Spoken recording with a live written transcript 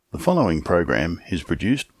following program is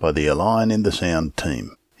produced by the Align in the Sound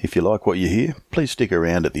team. If you like what you hear, please stick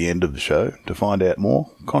around at the end of the show to find out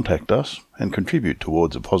more, contact us, and contribute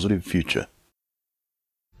towards a positive future.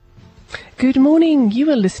 Good morning.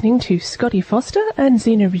 You are listening to Scotty Foster and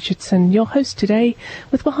Zena Richardson, your host today,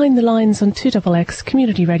 with Behind the Lines on 2XX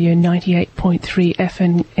Community Radio 98.3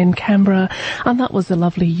 FM in Canberra. And that was the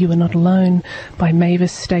lovely You Are Not Alone by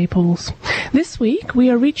Mavis Staples. This week, we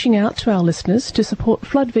are reaching out to our listeners to support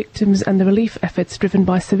flood victims and the relief efforts driven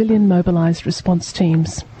by civilian mobilised response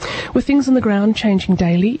teams. With things on the ground changing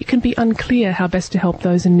daily, it can be unclear how best to help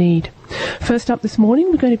those in need. First up this morning,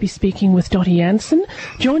 we're going to be speaking with Dottie Jansen,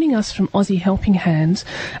 joining us from Aussie Helping Hands.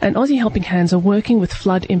 And Aussie Helping Hands are working with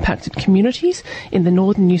flood-impacted communities in the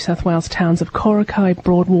northern New South Wales towns of Coraki,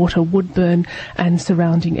 Broadwater, Woodburn and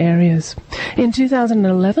surrounding areas. In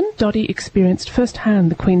 2011, Dottie experienced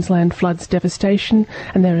firsthand the Queensland floods' devastation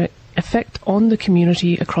and their effect on the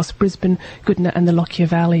community across Brisbane, Goodna and the Lockyer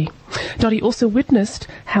Valley. Dottie also witnessed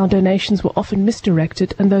how donations were often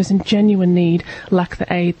misdirected and those in genuine need lacked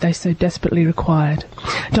the aid they so desperately required.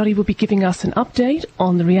 Dottie will be giving us an update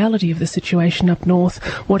on the reality of the situation up north,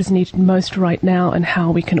 what is needed most right now and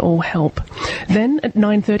how we can all help. Then at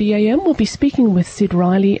 9:30am we'll be speaking with Sid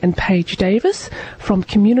Riley and Paige Davis from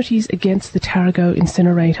Communities Against the Tarago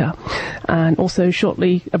Incinerator, and also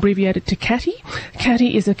shortly abbreviated to CATI.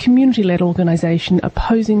 CATI is a community-led organisation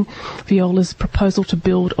opposing Viola's proposal to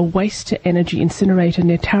build a waste-to-energy incinerator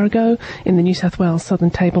near Tarago in the New South Wales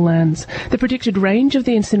Southern Tablelands. The predicted range of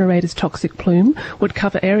the incinerator's toxic plume would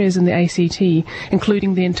cover areas in the ACT,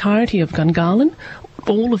 including the entirety of Gungahlin,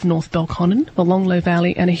 all of North Belconnen, the Longlow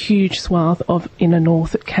Valley and a huge swath of inner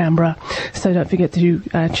north at Canberra. So don't forget to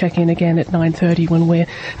check in again at 9:30 when we're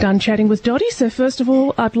done chatting with Dottie. So first of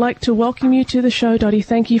all, I'd like to welcome you to the show, Dottie.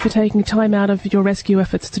 Thank you for taking time out of your rescue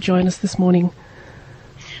efforts to join us this morning.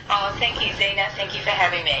 Oh, thank you, Zena. Thank you for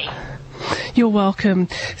having me. You're welcome.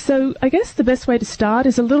 So I guess the best way to start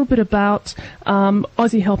is a little bit about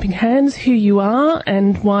Aussie Helping Hands, who you are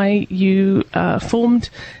and why you formed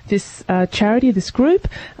this charity, this group,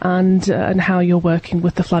 and how you're working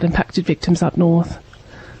with the flood-impacted victims up north.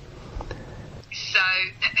 So,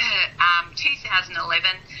 2011,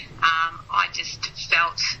 I just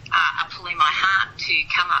felt a pull in my heart to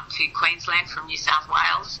come up to Queensland from New South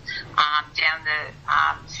Wales, down the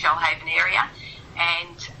Shellhaven area,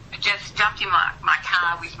 and just jumped in my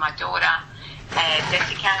car with my daughter,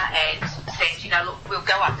 Jessica, and said, look, we'll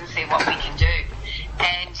go up and see what we can do.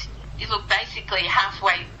 And look, basically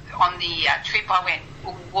halfway on the trip, I went,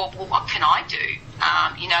 well, what can I do?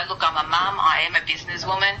 Look, I'm a mum, I am a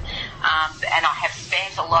businesswoman, and I have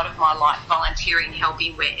spent a lot of my life volunteering,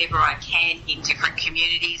 helping wherever I can in different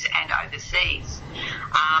communities and overseas.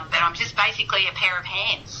 But I'm just basically a pair of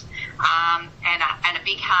hands and a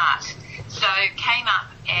big heart. So came up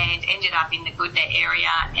and ended up in the Goodna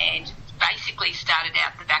area and basically started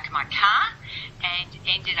out the back of my car and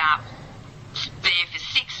ended up there for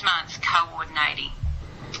 6 months coordinating.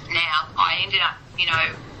 Now, I ended up,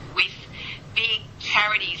 with big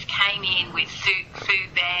charities came in with food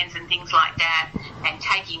vans and things like that and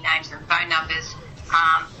taking names and phone numbers.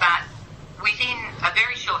 But within a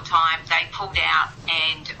very short time, they pulled out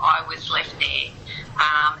and I was left there.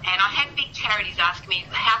 And I had big charities asking me,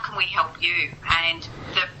 how can we help you? And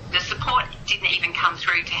the support didn't even come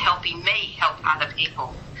through to helping me help other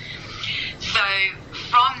people. So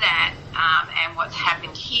from that and what's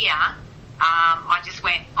happened here, I just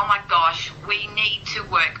went, oh my gosh, we need to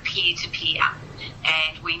work peer-to-peer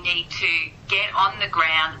and we need to get on the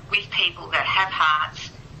ground with people that have hearts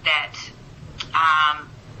that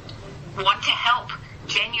want to help,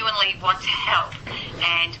 genuinely want to help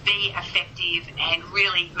and be effective and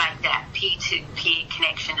really make that peer-to-peer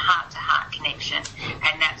connection, heart-to-heart connection.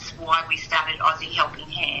 And that's why we started Aussie Helping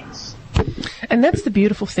Hands. And that's the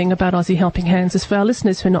beautiful thing about Aussie Helping Hands is for our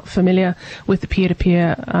listeners who are not familiar with the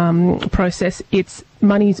peer-to-peer process,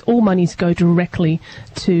 all monies go directly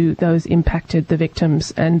to those impacted, the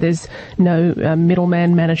victims, and there's no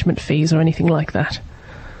middleman management fees or anything like that.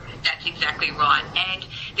 That's exactly right. And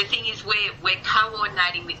the thing is we're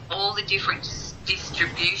coordinating with all the different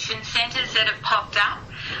distribution centres that have popped up,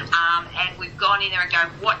 and we've gone in there and go,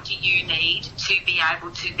 what do you need to be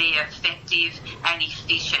able to be effective and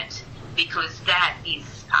efficient? Because that is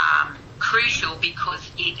crucial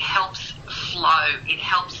because it helps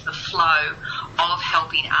the flow of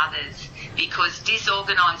helping others, because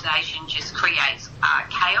disorganisation just creates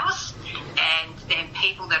chaos, and then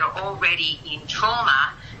people that are already in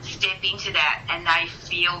trauma step into that and they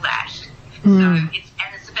feel that. So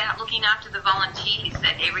it's about looking after the volunteers,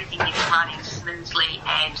 that everything is running smoothly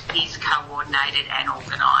and is coordinated and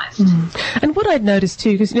organised. organised. And what I'd noticed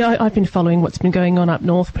too, because I've been following what's been going on up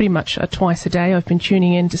north pretty much twice a day. I've been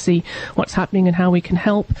tuning in to see what's happening and how we can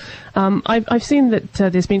help. I've seen that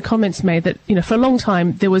there's been comments made that, for a long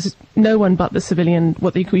time there was no one but the civilian,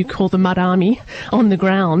 what you call the mud army, on the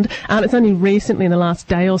ground. And it's only recently in the last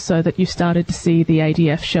day or so that you've started to see the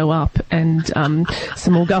ADF show up and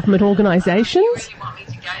some more government organisations. You really want me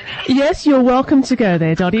to go there? Yes, you're welcome to go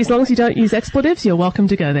there, Dottie. As long as you don't use expletives, you're welcome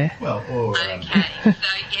to go there. Well, or... Okay, so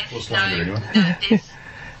yes, there's,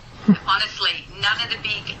 honestly, none of the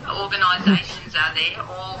big organisations are there,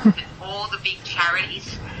 all the big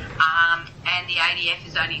charities, and the ADF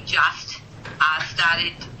has only just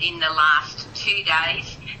started in the last 2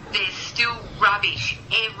 days. There's still rubbish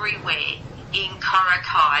everywhere in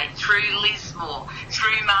Corrakai, through Lismore,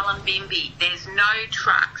 through Mullumbimby. There's no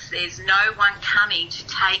trucks, there's no one coming to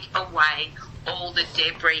take away all the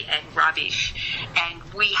debris and rubbish. And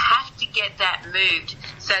we have to get that moved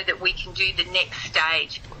so that we can do the next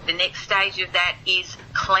stage. The next stage of that is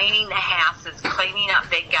cleaning the houses, cleaning up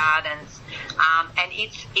their gardens, and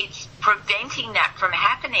it's preventing that from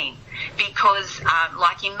happening because,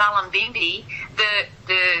 like in Mullumbimby,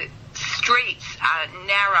 the streets are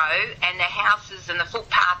narrow and the houses and the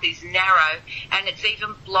footpath is narrow and it's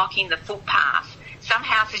even blocking the footpath. Some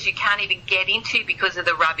houses you can't even get into because of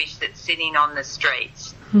the rubbish that's sitting on the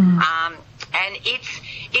streets. And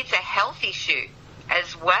it's a health issue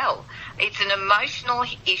as well. It's an emotional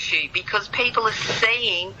issue because people are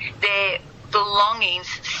seeing their belongings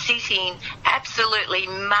sitting absolutely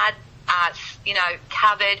mud,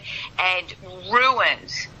 covered and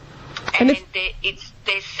ruined. And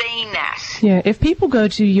they're seeing that. Yeah, if people go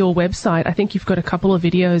to your website, I think you've got a couple of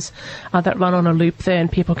videos that run on a loop there,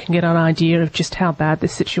 and people can get an idea of just how bad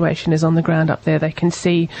this situation is on the ground up there. They can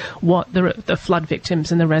see what the flood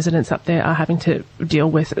victims and the residents up there are having to deal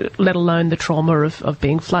with, let alone the trauma of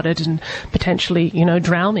being flooded and potentially,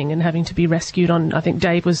 drowning and having to be rescued on. I think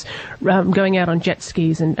Dave was going out on jet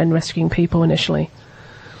skis and rescuing people initially.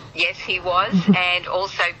 Yes, he was, and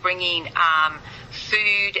also bringing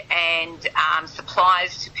food and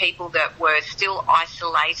supplies to people that were still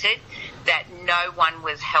isolated, that no one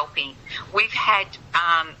was helping. We've had,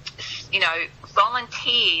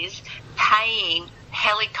 volunteers paying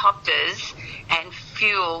helicopters and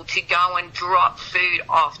fuel to go and drop food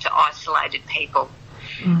off to isolated people.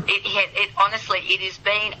 Honestly, it has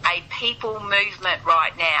been a people movement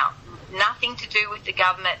right now. Nothing to do with the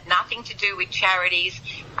government, nothing to do with charities.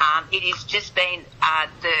 It has just been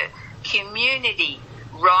the community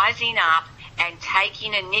rising up and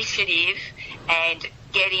taking initiative and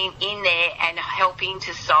getting in there and helping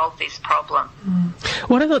to solve this problem.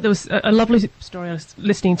 What I thought there was a lovely story I was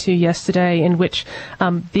listening to yesterday in which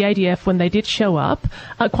the ADF, when they did show up,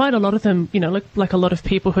 quite a lot of them, like a lot of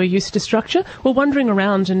people who are used to structure, were wandering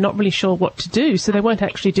around and not really sure what to do, so they weren't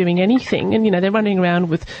actually doing anything. And, they're running around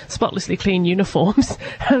with spotlessly clean uniforms,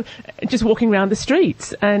 just walking around the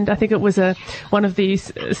streets. And I think it was one of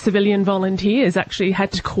these civilian volunteers actually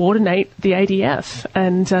had to coordinate the ADF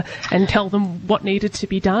and tell them what needed to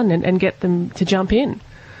be done and get them to jump in.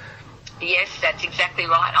 Yes, that's exactly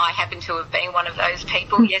right. I happen to have been one of those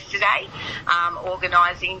people yesterday,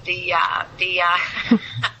 organising the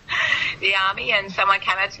army, and someone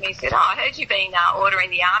came up to me and said, I heard you've been ordering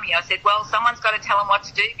the army. I said, well, someone's got to tell them what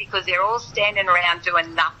to do because they're all standing around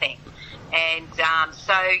doing nothing. And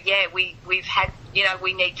we've had,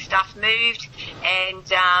 we need stuff moved, and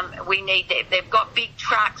they've got big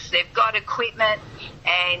trucks, they've got equipment,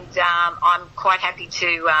 and I'm quite happy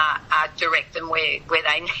to direct them where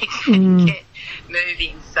they need to get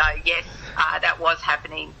moving. So yes, that was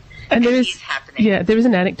happening. And there is happening. Yeah, there is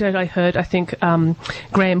an anecdote I heard. I think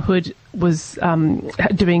Graham Hood was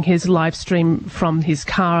doing his live stream from his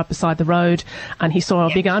car up beside the road, and he saw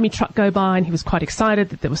a big army truck go by, and he was quite excited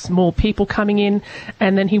that there was more people coming in,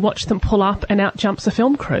 and then he watched them pull up, and out jumps a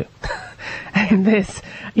film crew. And there's,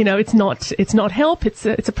 it's not help. It's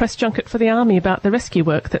a press junket for the army about the rescue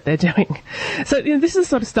work that they're doing. So this is the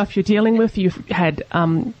sort of stuff you're dealing with. You've had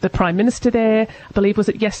the Prime Minister there, I believe, was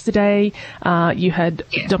it yesterday? You had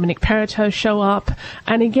Dominic Perrottet show up,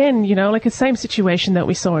 and again, like the same situation that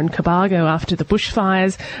we saw in Cobargo after the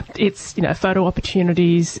bushfires. It's photo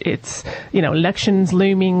opportunities. It's elections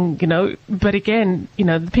looming. But again,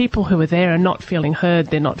 the people who are there are not feeling heard.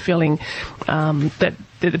 They're not feeling that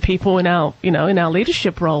the people in our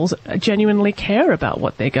leadership roles genuinely care about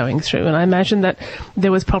what they're going through. And I imagine that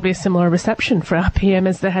there was probably a similar reception for our PM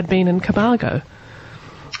as there had been in Cobargo.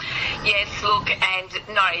 Yes, look,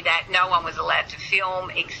 and not only that, no one was allowed to film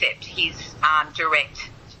except his direct,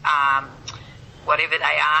 whatever they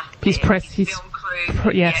are. His press, his film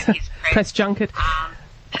crew. Yes, his press junket.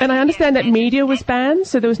 And I understand that media was banned,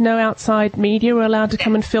 so there was no outside media were allowed to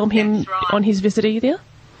come and film him on his visit either?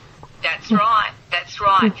 That's right. That's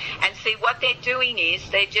right. And see, what they're doing is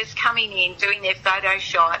they're just coming in, doing their photo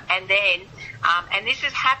shot, and then, and this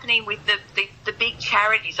is happening with the big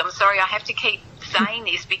charities. I'm sorry, I have to keep saying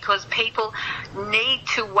this because people need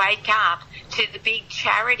to wake up to the big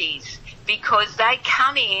charities, because they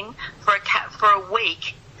come in for a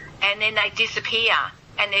week and then they disappear.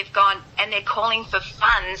 And they've gone, and they're calling for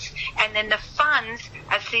funds, and then the funds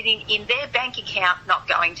are sitting in their bank account, not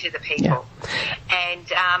going to the people.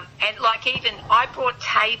 Yeah. And like, even I brought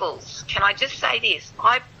tables. Can I just say this?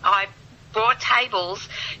 I brought tables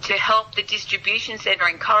to help the distribution centre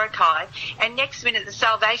in Korakai, and next minute the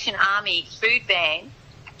Salvation Army food van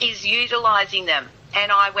is utilising them.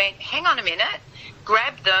 And I went, hang on a minute,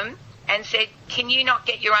 grabbed them and said, can you not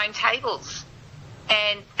get your own tables?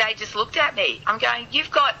 And they just looked at me. I'm going,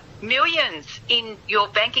 you've got millions in your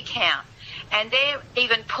bank account. And they're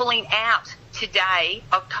even pulling out today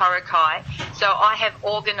of Korakai. So I have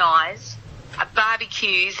organised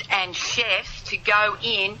barbecues and chefs to go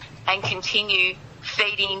in and continue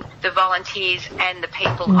feeding the volunteers and the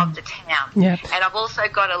people of the town. Yep. And I've also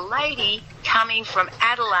got a lady coming from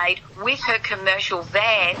Adelaide with her commercial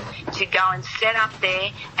van to go and set up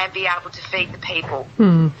there and be able to feed the people.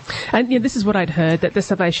 And this is what I'd heard, that the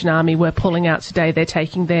Salvation Army were pulling out today. They're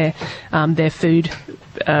taking their food,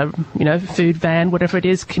 food van, whatever it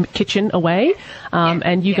is, kitchen away.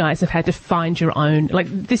 And you guys have had to find your own. Like,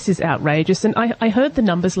 this is outrageous. And I heard the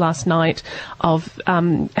numbers last night of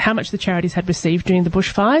how much the charities had received during the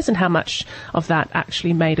bushfires and how much of that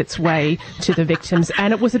actually made its way to the victims.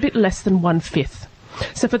 And it was a bit less than 1/5.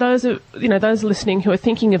 So for those those listening who are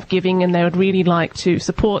thinking of giving and they would really like to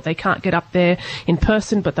support, they can't get up there in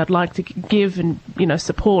person, but they'd like to give and,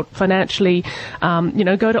 support financially,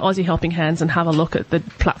 go to Aussie Helping Hands and have a look at the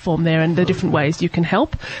platform there and the different ways you can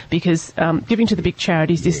help, because giving to the big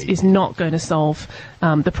charities is not going to solve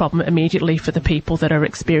the problem immediately for the people that are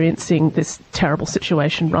experiencing this terrible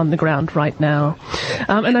situation on the ground right now.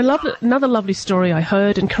 And I love another lovely story I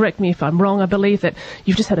heard, and correct me if I'm wrong, I believe that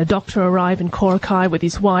you've just had a doctor arrive in Korakai with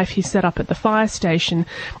his wife. He set up at the fire station,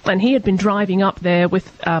 and he had been driving up there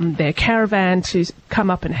with their caravan to come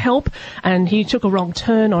up and help, and he took a wrong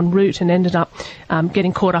turn en route and ended up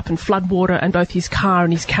getting caught up in floodwater, and both his car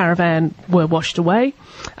and his caravan were washed away.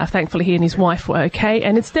 Thankfully, he and his wife were okay,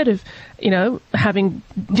 and instead of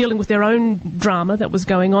dealing with their own drama that was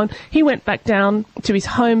going on, he went back down to his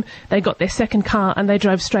home. They got their second car and they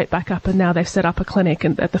drove straight back up, and now they've set up a clinic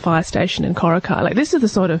at the fire station in Korakai. Like, this is the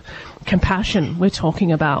sort of compassion we're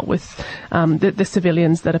talking about with the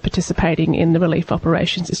civilians that are participating in the relief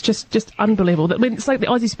operations. It's just unbelievable. It's like the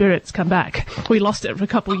Aussie spirit's come back. We lost it for a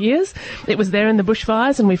couple of years. It was there in the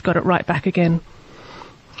bushfires, and we've got it right back again.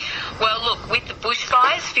 Well, look, with the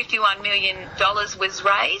bushfires, $51 million was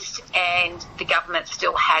raised, and the government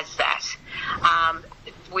still has that.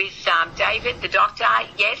 With David, the doctor,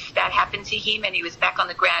 yes, that happened to him, and he was back on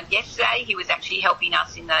the ground yesterday. He was actually helping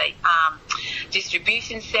us in the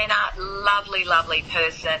distribution centre. Lovely, lovely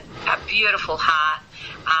person, a beautiful heart,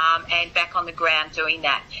 and back on the ground doing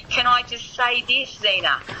that. Can I just say this,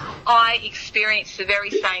 Zena? I experienced the very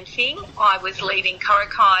same thing. I was leaving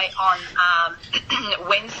Korakai on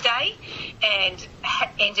Wednesday and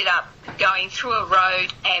ended up going through a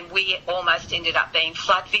road, and we almost ended up being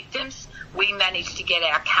flood victims. We managed to get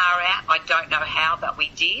our car out. I don't know how, but we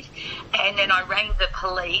did. And then I rang the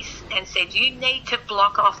police and said, you need to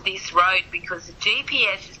block off this road because the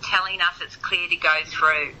GPS is telling us it's clear to go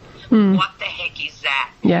through. What the heck is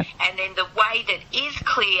that? Yeah. And then the way that is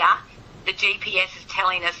clear, the GPS is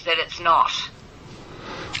telling us that it's not.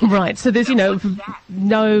 Right. So there's, no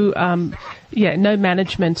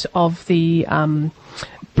management of the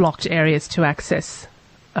blocked areas to access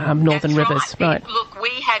northern rivers. Right. Look,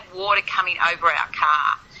 we had water coming over our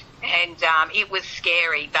car, and it was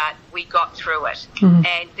scary, but we got through it. And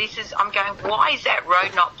I'm going, why is that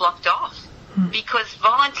road not blocked off? Because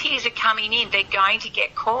volunteers are coming in, they're going to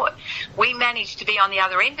get caught. We managed to be on the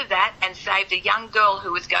other end of that and saved a young girl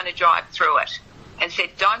who was going to drive through it and said,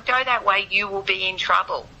 don't go that way, you will be in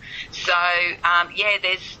trouble. So,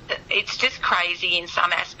 it's just crazy in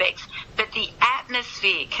some aspects. But the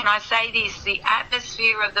atmosphere, can I say this, the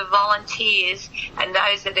atmosphere of the volunteers and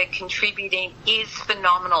those that are contributing is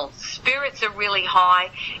phenomenal. Spirits are really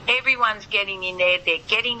high. Everyone's getting in there. They're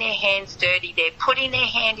getting their hands dirty. They're putting their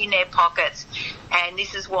hand in their pockets. And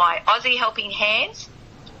this is why Aussie Helping Hands,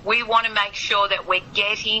 we want to make sure that we're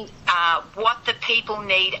getting what the people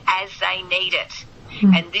need as they need it.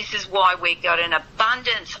 And this is why we've got an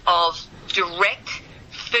abundance of direct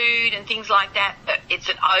food and things like that, it's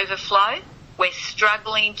an overflow. We're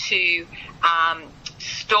struggling to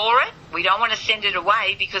store it. We don't want to send it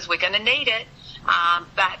away because we're going to need it,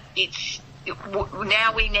 but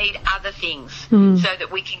now we need other things so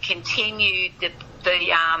that we can continue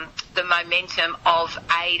the momentum of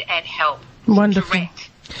aid and help. Wonderful. Direct.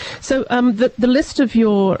 So the list of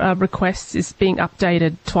your requests is being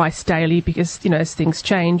updated twice daily because, as things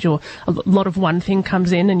change or a lot of one thing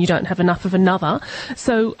comes in and you don't have enough of another.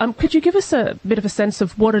 So could you give us a bit of a sense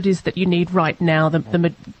of what it is that you need right now,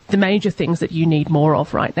 the major things that you need more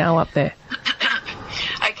of right now up there?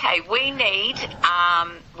 Okay, we need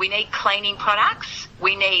cleaning products.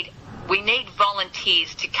 We need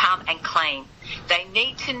volunteers to come and clean. They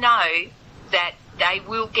need to know that they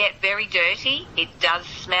will get very dirty. It does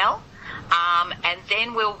smell. And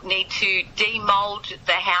then we'll need to demold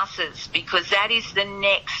the houses because that is the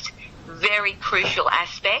next very crucial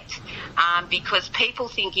aspect, because people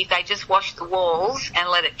think if they just wash the walls and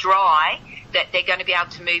let it dry that they're going to be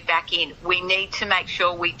able to move back in. We need to make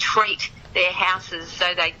sure we treat their houses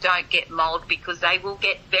so they don't get mould because they will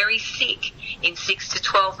get very sick in 6 to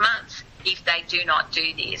 12 months if they do not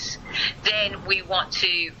do this. Then we want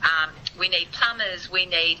to, we need plumbers, we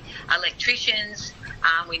need electricians,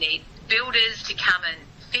 we need builders to come and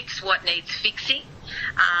fix what needs fixing,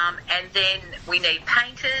 and then we need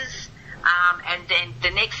painters, and then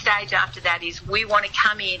the next stage after that is we want to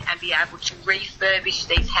come in and be able to refurbish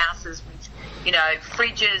these houses with,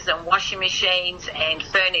 fridges and washing machines and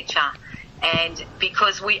furniture. And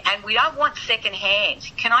because we don't want second hand.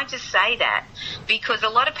 Can I just say that? Because a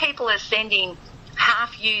lot of people are sending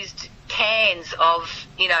half-used cans of,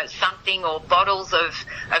 something or bottles of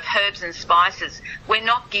herbs and spices. We're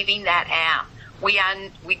not giving that out. We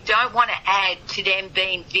don't want to add to them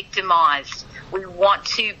being victimised. We want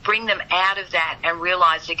to bring them out of that and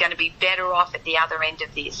realise they're going to be better off at the other end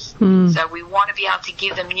of this. So we want to be able to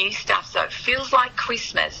give them new stuff so it feels like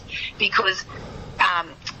Christmas because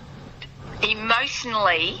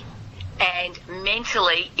emotionally and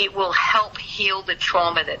mentally it will help heal the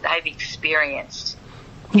trauma that they've experienced.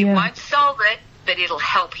 It won't solve it, but it'll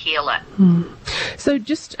help heal it. So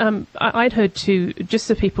just, I'd heard too, just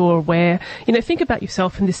so people are aware, think about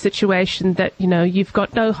yourself in this situation that, you've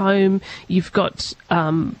got no home, you've got,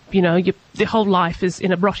 your whole life is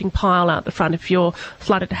in a rotting pile out the front of your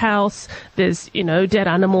flooded house. There's, dead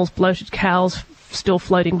animals, bloated cows still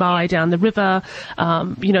floating by down the river.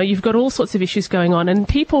 You've got all sorts of issues going on, and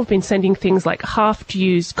people have been sending things like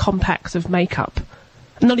half-used compacts of makeup.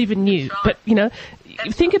 Not even new, but,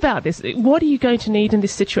 think about this. What are you going to need in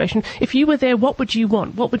this situation? If you were there, what would you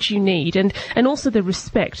want? What would you need? And also the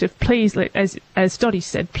respect of, please, as Dottie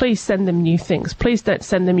said, please send them new things. Please don't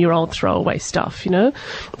send them your old throwaway stuff,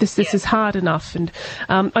 This is hard enough. And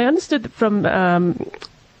I understood from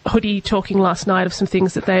Hoodie talking last night of some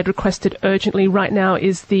things that they had requested urgently right now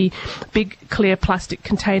is the big clear plastic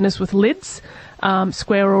containers with lids,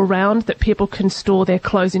 square or round, that people can store their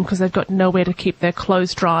clothes in because they've got nowhere to keep their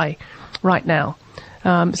clothes dry right now.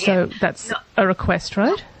 So that's a request,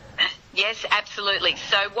 right? Yes, absolutely.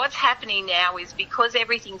 So what's happening now is because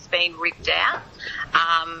everything's been ripped out,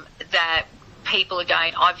 that people are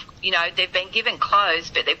going, they've been given clothes,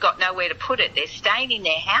 but they've got nowhere to put it. They're staying in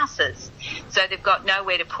their houses, so they've got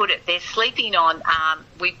nowhere to put it. They're sleeping on,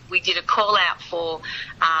 we did a call out for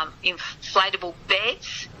inflatable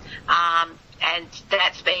beds, and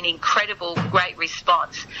that's been incredible, great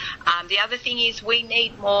response. The other thing is we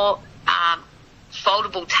need more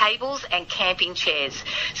foldable tables and camping chairs.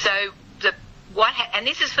 So and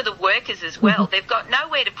this is for the workers as well. They've got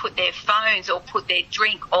nowhere to put their phones or put their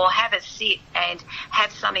drink or have a sit and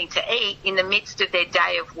have something to eat in the midst of their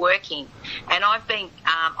day of working. And I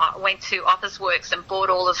went to Officeworks and bought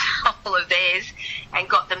all of theirs and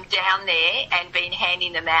got them down there and been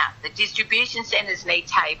handing them out. The distribution centres need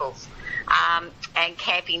tables and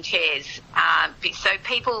camping chairs, so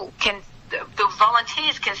people the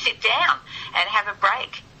volunteers can sit down and have a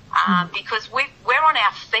break, because we're on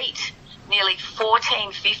our feet nearly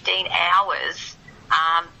 14, 15 hours,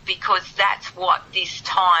 because that's what this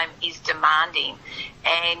time is demanding.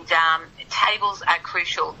 And tables are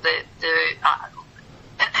crucial.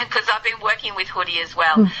 Because I've been working with Hoodie as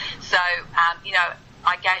well. So,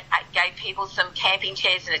 I gave people some camping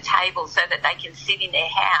chairs and a table so that they can sit in their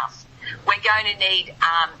house. We're going to need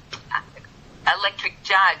electric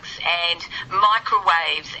jugs and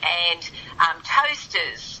microwaves and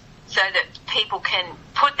toasters, so that people can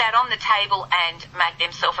put that on the table and make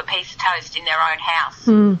themselves a piece of toast in their own house,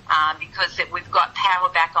 because we've got power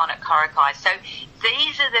back on at Coraki. So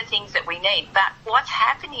these are the things that we need. But what's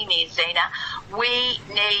happening is, Zena, we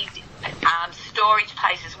need storage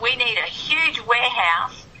places. We need a huge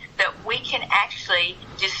warehouse that we can actually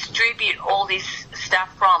distribute all this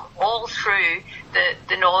stuff from all through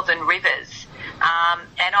the northern rivers.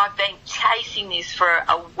 And I've been chasing this for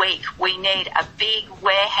a week. We need a big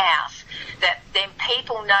warehouse that then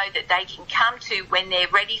people know that they can come to when they're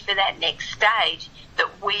ready for that next stage, that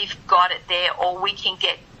we've got it there, or we can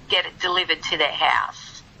get it delivered to their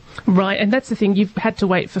house. Right, and that's the thing. You've had to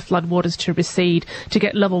wait for floodwaters to recede to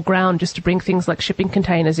get level ground just to bring things like shipping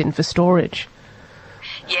containers in for storage.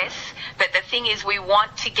 Yes, but the thing is we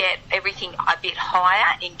want to get everything a bit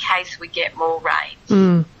higher in case we get more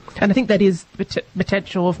rain. And I think that is the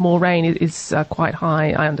potential of more rain is quite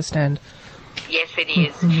high, I understand. Yes, it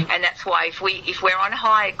is. And that's why if we're on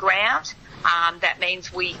higher ground, that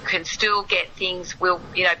means we can still get things.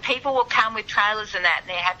 People will come with trailers and that, and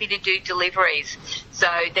they're happy to do deliveries. So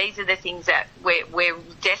these are the things that we're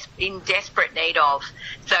in desperate need of.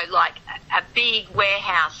 So like a big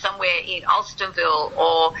warehouse somewhere in Alstonville,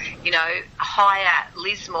 or higher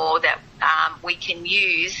Lismore that we can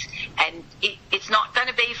use, and it's not going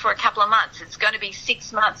to be for a couple of months. It's going to be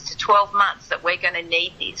 6 months to 12 months that we're going to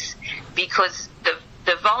need this, because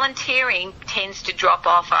the volunteering tends to drop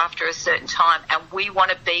off after a certain time, and we want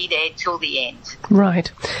to be there till the end.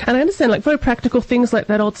 Right. And I understand, like, very practical things like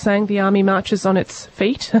that old saying, the army marches on its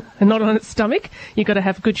feet and not on its stomach. You've got to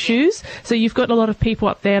have good shoes. So you've got a lot of people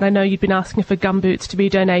up there, and I know you've been asking for gumboots to be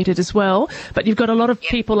donated as well, but you've got a lot of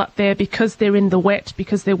people up there because they're in the wet,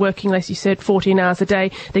 because they're working, as you said, 14 hours a day.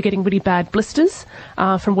 They're getting really bad blisters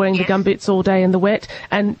from wearing the gumboots all day in the wet,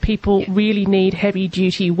 and people really need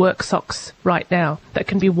heavy-duty work socks right now that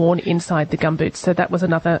can be worn inside the gumboots. So that was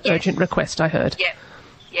another urgent request I heard.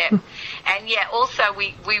 And also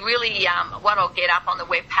we really, what I'll get up on the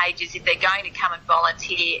web page is, if they're going to come and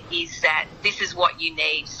volunteer, is that this is what you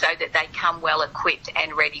need so that they come well equipped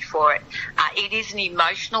and ready for it. It is an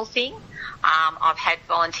emotional thing. I've had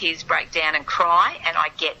volunteers break down and cry, and I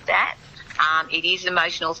get that. It is an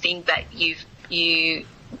emotional thing, but if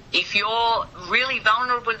you're really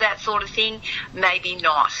vulnerable to that sort of thing, maybe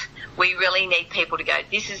not. We really need people to go,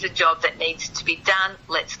 this is a job that needs to be done,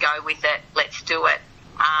 let's go with it, let's do it.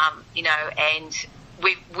 And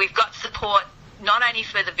we've got support not only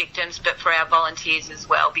for the victims but for our volunteers as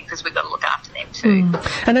well, because we've got to look after them too. And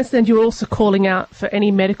I understand you're also calling out for any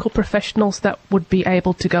medical professionals that would be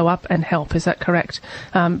able to go up and help, is that correct?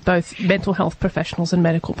 Both mental health professionals and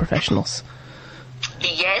medical professionals.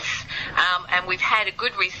 Yes, and we've had a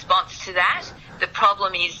good response to that. The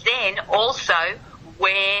problem is then also,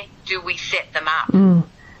 where do we set them up?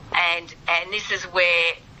 And this is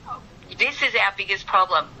our biggest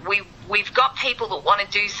problem. We've got people that want to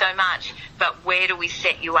do so much, but where do we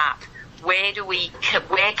set you up? Where can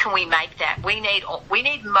we make that? We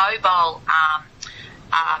need mobile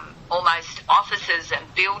almost offices and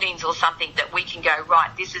buildings or something that we can go, right,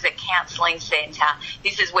 this is a counselling centre,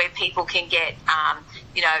 this is where people can get,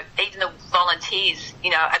 even the volunteers,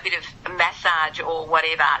 a bit of a massage or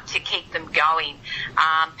whatever to keep them going.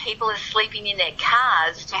 People are sleeping in their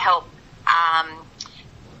cars to help,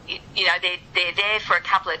 they're there for a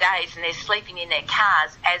couple of days and they're sleeping in their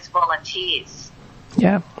cars as volunteers.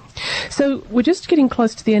 Yeah. So we're just getting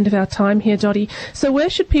close to the end of our time here, Dottie. So where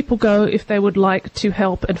should people go if they would like to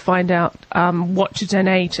help and find out what to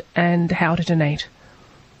donate and how to donate?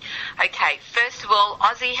 Okay, first of all,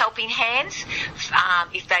 Aussie Helping Hands,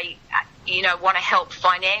 if they want to help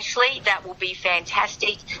financially, that will be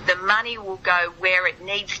fantastic. The money will go where it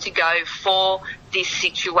needs to go for this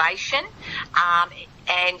situation.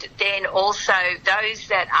 And then also those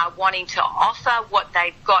that are wanting to offer what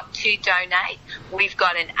they've got to donate, we've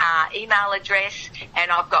got an email address,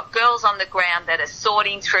 and I've got girls on the ground that are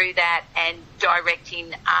sorting through that and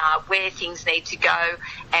directing where things need to go,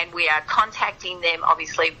 and we are contacting them.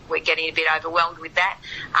 Obviously, we're getting a bit overwhelmed with that,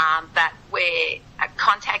 but we're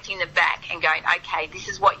contacting them back and going, okay, this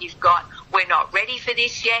is what you've got. We're not ready for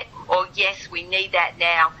this yet, or yes, we need that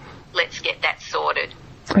now. Let's get that sorted.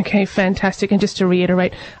 Okay, fantastic. And just to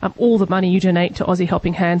reiterate, all the money you donate to Aussie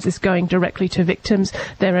Helping Hands is going directly to victims.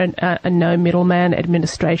 There are no middleman,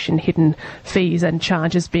 administration, hidden fees and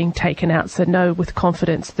charges being taken out. So know with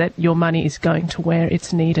confidence that your money is going to where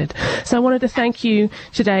it's needed. So I wanted to thank you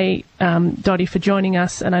today, Dottie, for joining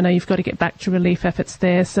us. And I know you've got to get back to relief efforts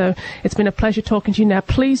there. So it's been a pleasure talking to you. Now,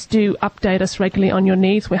 please do update us regularly on your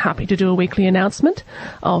needs. We're happy to do a weekly announcement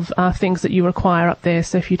of things that you require up there.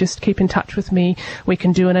 So if you just keep in touch with me, we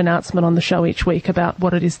can do an announcement on the show each week about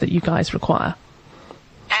what it is that you guys require.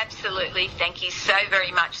 Absolutely. Absolutely. Thank you so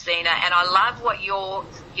very much, Zena. And I love what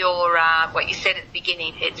what you said at the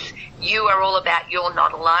beginning. It's you are all about you're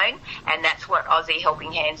not alone, and that's what Aussie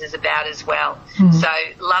Helping Hands is about as well. So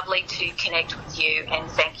lovely to connect with you,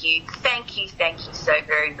 and thank you so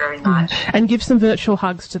very, very much. And give some virtual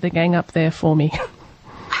hugs to the gang up there for me.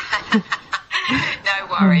 No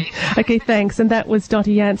worries. Okay, thanks. And that was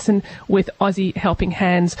Dottie Jansen with Aussie Helping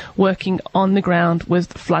Hands, working on the ground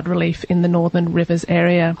with flood relief in the Northern Rivers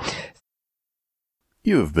area.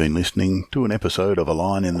 You have been listening to an episode of A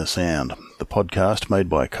Line in the Sound, the podcast made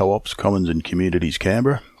by Co-ops, Commons and Communities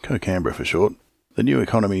Canberra, Co-Canberra for short, the New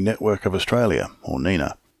Economy Network of Australia, or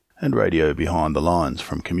NENA, and Radio Behind the Lines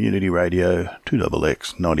from Community Radio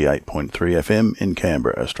 2XX 98.3 FM in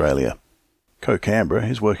Canberra, Australia. Co-Canberra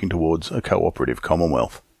is working towards a cooperative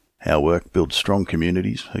Commonwealth. Our work builds strong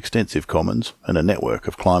communities, extensive commons, and a network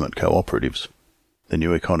of climate cooperatives. The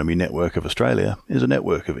New Economy Network of Australia is a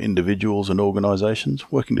network of individuals and organisations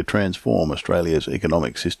working to transform Australia's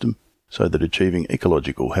economic system so that achieving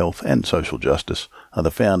ecological health and social justice are the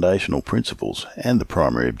foundational principles and the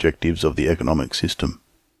primary objectives of the economic system.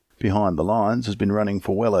 Behind the Lines has been running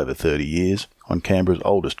for well over 30 years on Canberra's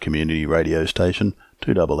oldest community radio station,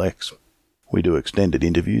 2XX. We do extended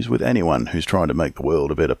interviews with anyone who's trying to make the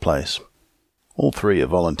world a better place. All three are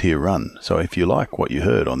volunteer run, so if you like what you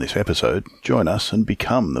heard on this episode, join us and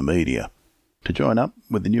become the media. To join up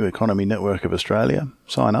with the New Economy Network of Australia,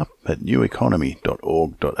 sign up at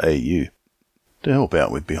neweconomy.org.au. To help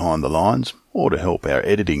out with Behind the Lines, or to help our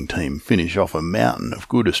editing team finish off a mountain of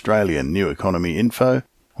good Australian New Economy info,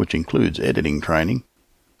 which includes editing training,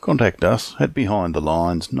 contact us at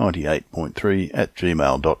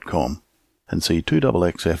behindthelines98.3@gmail.com. and see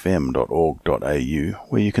 2xxfm.org.au,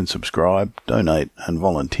 where you can subscribe, donate and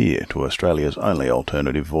volunteer to Australia's only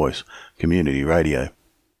alternative voice, community radio.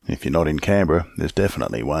 If you're not in Canberra, there's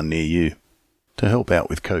definitely one near you. To help out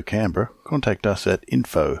with Co-Canberra, contact us at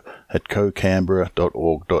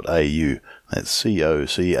info@cocanberra.org.au. That's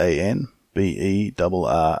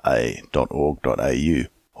COCANBERRA.org.au.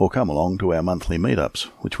 Or come along to our monthly meetups,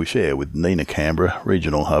 which we share with NENA Canberra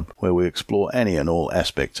Regional Hub, where we explore any and all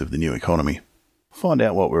aspects of the new economy. Find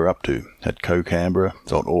out what we're up to at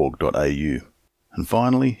cocanberra.org.au. And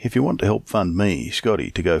finally, if you want to help fund me, Scotty,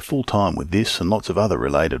 to go full-time with this and lots of other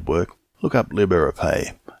related work, look up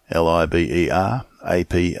Liberapay, LIBERAPAY,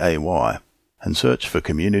 and search for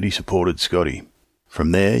Community-Supported Scotty.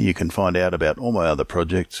 From there, you can find out about all my other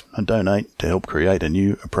projects and donate to help create a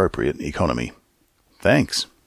new, appropriate economy. Thanks.